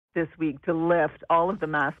this week to lift all of the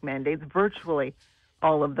mask mandates, virtually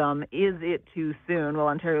all of them. Is it too soon? Well,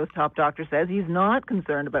 Ontario's top doctor says he's not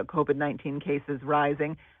concerned about COVID-19 cases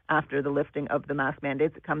rising after the lifting of the mask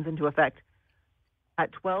mandates. It comes into effect at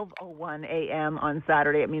 12:01 a.m. on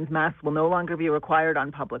Saturday. It means masks will no longer be required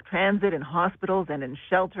on public transit, in hospitals, and in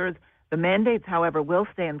shelters. The mandates, however, will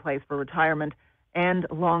stay in place for retirement and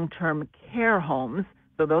long-term care homes.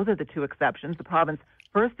 So those are the two exceptions. The province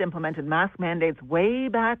first implemented mask mandates way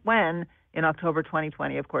back when, in October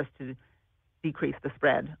 2020, of course, to decrease the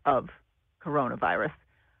spread of coronavirus.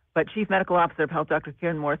 But Chief Medical Officer of Health Dr.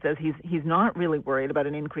 Kieran Moore says he's not really worried about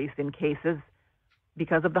an increase in cases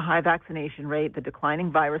because of the high vaccination rate, the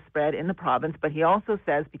declining virus spread in the province. But he also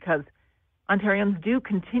says because Ontarians do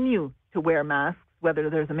continue to wear masks, whether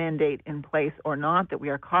there's a mandate in place or not, that we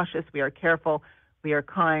are cautious, we are careful, we are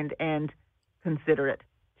kind and considerate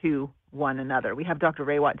to one another. We have Dr.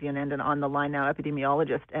 Raywat Deonandan on the line now,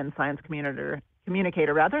 epidemiologist and science communicator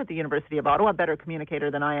at the University of Ottawa, better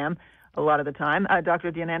communicator than I am a lot of the time.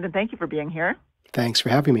 Dr. Deonandan, thank you for being here. Thanks for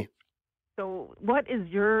having me. So what is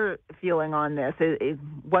your feeling on this?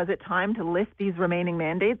 Was it time to lift these remaining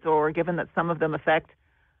mandates, or given that some of them affect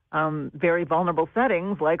very vulnerable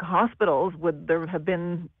settings like hospitals, would there have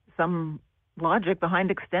been some logic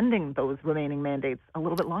behind extending those remaining mandates a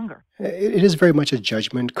little bit longer? It is very much a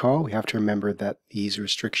judgment call. We have to remember that these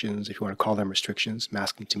restrictions, if you want to call them restrictions,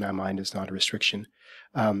 masking to my mind is not a restriction.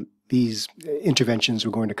 These interventions are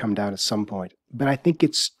going to come down at some point, but I think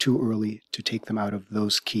it's too early to take them out of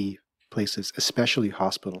those key places, especially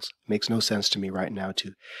hospitals. It makes no sense to me right now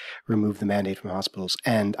to remove the mandate from hospitals.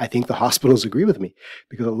 And I think the hospitals agree with me,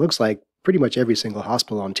 because it looks like pretty much every single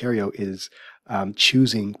hospital in Ontario is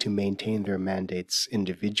choosing to maintain their mandates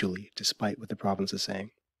individually, despite what the province is saying.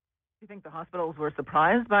 Do you think the hospitals were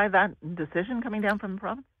surprised by that decision coming down from the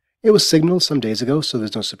province? It was signaled some days ago, so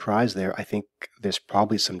there's no surprise there. I think there's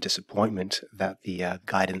probably some disappointment that the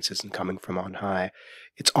guidance isn't coming from on high.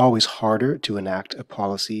 It's always harder to enact a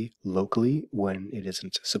policy locally when it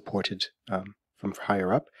isn't supported from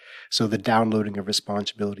higher up. So the downloading of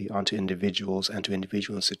responsibility onto individuals and to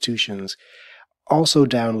individual institutions also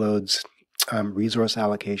downloads resource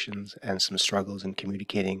allocations and some struggles in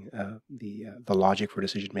communicating the logic for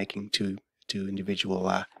decision making to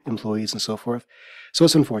individual employees and so forth. So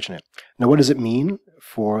it's unfortunate. Now, what does it mean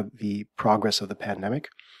for the progress of the pandemic?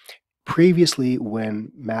 Previously,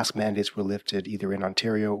 when mask mandates were lifted, either in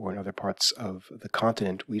Ontario or in other parts of the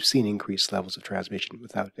continent, we've seen increased levels of transmission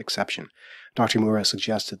without exception. Dr. Moore has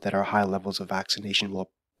suggested that our high levels of vaccination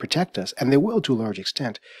will protect us, and they will to a large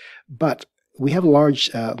extent, but we have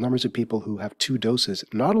large numbers of people who have 2 doses.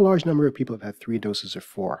 Not a large number of people have had 3 doses or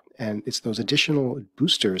 4. And it's those additional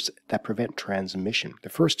boosters that prevent transmission. The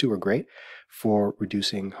first 2 are great for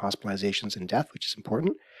reducing hospitalizations and death, which is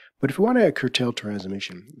important. But if we want to curtail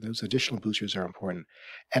transmission, those additional boosters are important.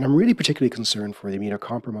 And I'm really particularly concerned for the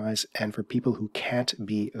immunocompromised and for people who can't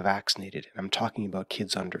be vaccinated. I'm talking about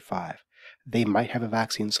kids under 5. They might have a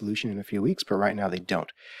vaccine solution in a few weeks, but right now they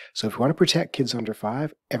don't. So if we want to protect kids under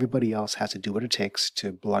 5, everybody else has to do what it takes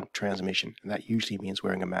to blunt transmission, and that usually means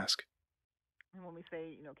wearing a mask. And when we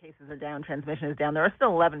say, cases are down, transmission is down, there are still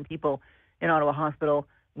 11 people in Ottawa Hospital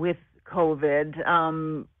with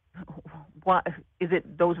COVID. Why, is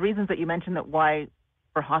it those reasons that you mentioned that why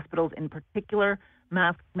for hospitals in particular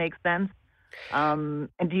masks make sense? And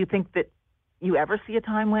do you think that you ever see a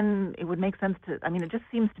time when it would make sense to, it just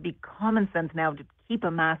seems to be common sense now to keep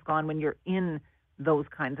a mask on when you're in those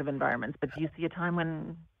kinds of environments. But do you see a time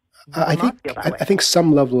when I think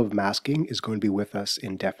some level of masking is going to be with us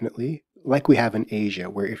indefinitely, like we have in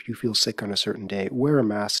Asia, where if you feel sick on a certain day, wear a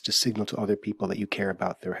mask to signal to other people that you care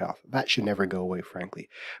about their health. That should never go away, frankly.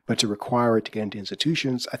 But to require it to get into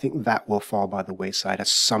institutions, I think that will fall by the wayside at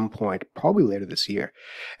some point, probably later this year.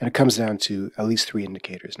 And it comes down to at least 3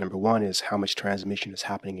 indicators. Number 1 is how much transmission is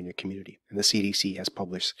happening in your community. And the CDC has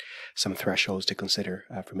published some thresholds to consider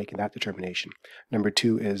for making that determination. Number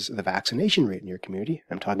 2 is the vaccination rate in your community.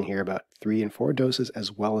 I'm talking here about 3 and 4 doses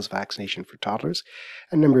as well as vaccination for toddlers.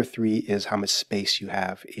 And number 3 is how much space you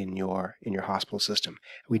have in your hospital system.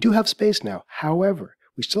 We do have space now. However,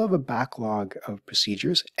 we still have a backlog of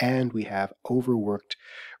procedures, and we have overworked,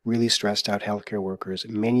 really stressed out healthcare workers,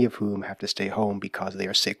 many of whom have to stay home because they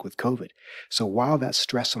are sick with COVID. So while that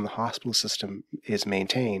stress on the hospital system is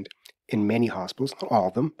maintained in many hospitals, not all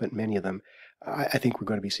of them, but many of them, I think we're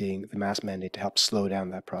going to be seeing the mask mandate to help slow down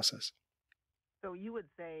that process. So you would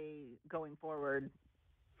say, going forward,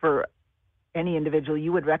 for any individual,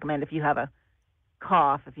 you would recommend if you have a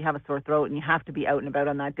cough, if you have a sore throat, and you have to be out and about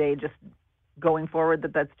on that day, just going forward,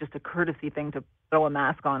 that's just a courtesy thing to throw a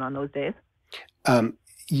mask on those days?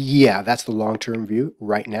 Yeah, that's the long-term view.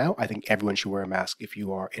 Right now, I think everyone should wear a mask if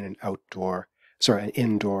you are in an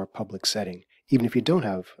indoor public setting, even if you don't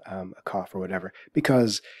have a cough or whatever,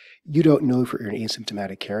 because you don't know if you're an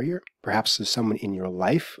asymptomatic carrier. Perhaps there's someone in your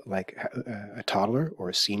life, like a toddler or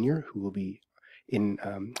a senior, who will be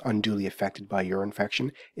unduly affected by your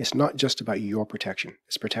infection. It's not just about your protection,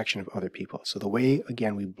 it's protection of other people. So the way,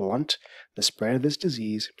 again, we blunt the spread of this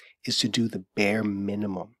disease is to do the bare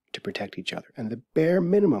minimum to protect each other. And the bare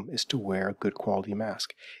minimum is to wear a good quality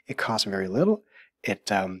mask. It costs very little. It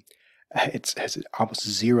has almost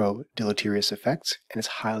zero deleterious effects, and it's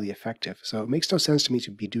highly effective. So it makes no sense to me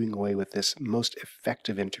to be doing away with this most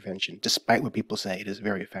effective intervention, despite what people say it is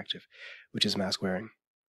very effective, which is mask wearing.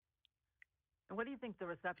 And what do you think the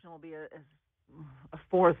reception will be as a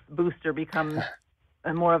fourth booster becomes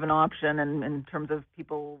more of an option, and in terms of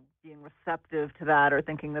people being receptive to that, or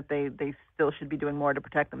thinking that they still should be doing more to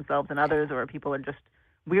protect themselves and others, or people are just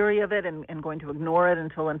weary of it and going to ignore it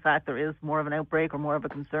until, in fact, there is more of an outbreak or more of a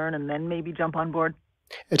concern, and then maybe jump on board?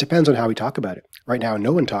 It depends on how we talk about it. Right now,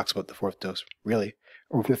 no one talks about the fourth dose, really,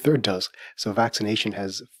 or the third dose. So vaccination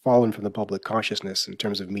has fallen from the public consciousness in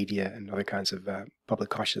terms of media and other kinds of public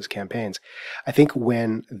consciousness campaigns. I think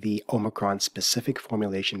when the Omicron-specific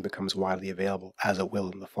formulation becomes widely available, as it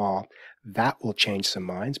will in the fall, that will change some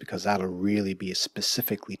minds, because that'll really be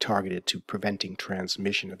specifically targeted to preventing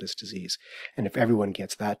transmission of this disease. And if everyone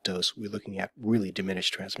gets that dose, we're looking at really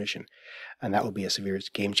diminished transmission. And that will be a severe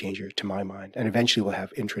game changer to my mind. And eventually we'll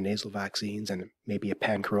have intranasal vaccines and maybe a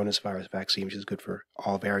pan-coronavirus vaccine, which is good for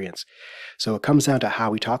all variants. So it comes down to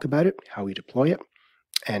how we talk about it, how we deploy it,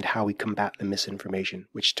 and how we combat the misinformation,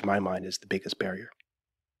 which to my mind is the biggest barrier.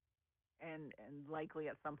 And likely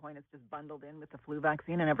at some point it's just bundled in with the flu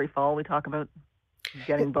vaccine, and every fall we talk about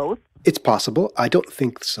getting both? It's possible. I don't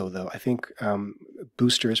think so, though. I think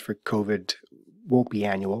boosters for COVID won't be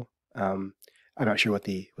annual. I'm not sure what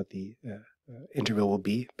the interval will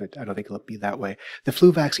be, but I don't think it'll be that way. The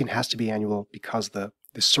flu vaccine has to be annual because the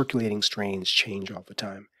circulating strains change all the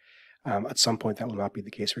time. At some point, that will not be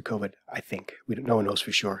the case for COVID, I think. No one knows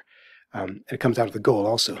for sure. And it comes down to the goal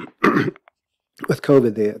also. With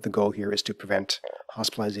COVID, the goal here is to prevent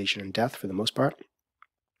hospitalization and death for the most part.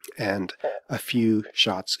 And a few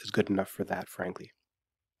shots is good enough for that, frankly.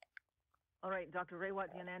 All right, Dr. Raywat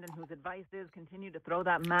Deonandan, whose advice is continue to throw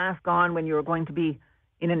that mask on when you're going to be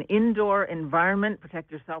in an indoor environment,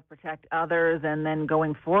 protect yourself, protect others, and then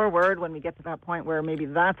going forward, when we get to that point where maybe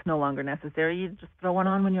that's no longer necessary, you just throw one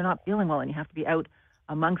on when you're not feeling well and you have to be out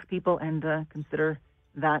amongst people, and consider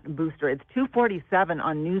that booster. It's 2:47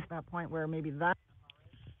 on news, that point where maybe that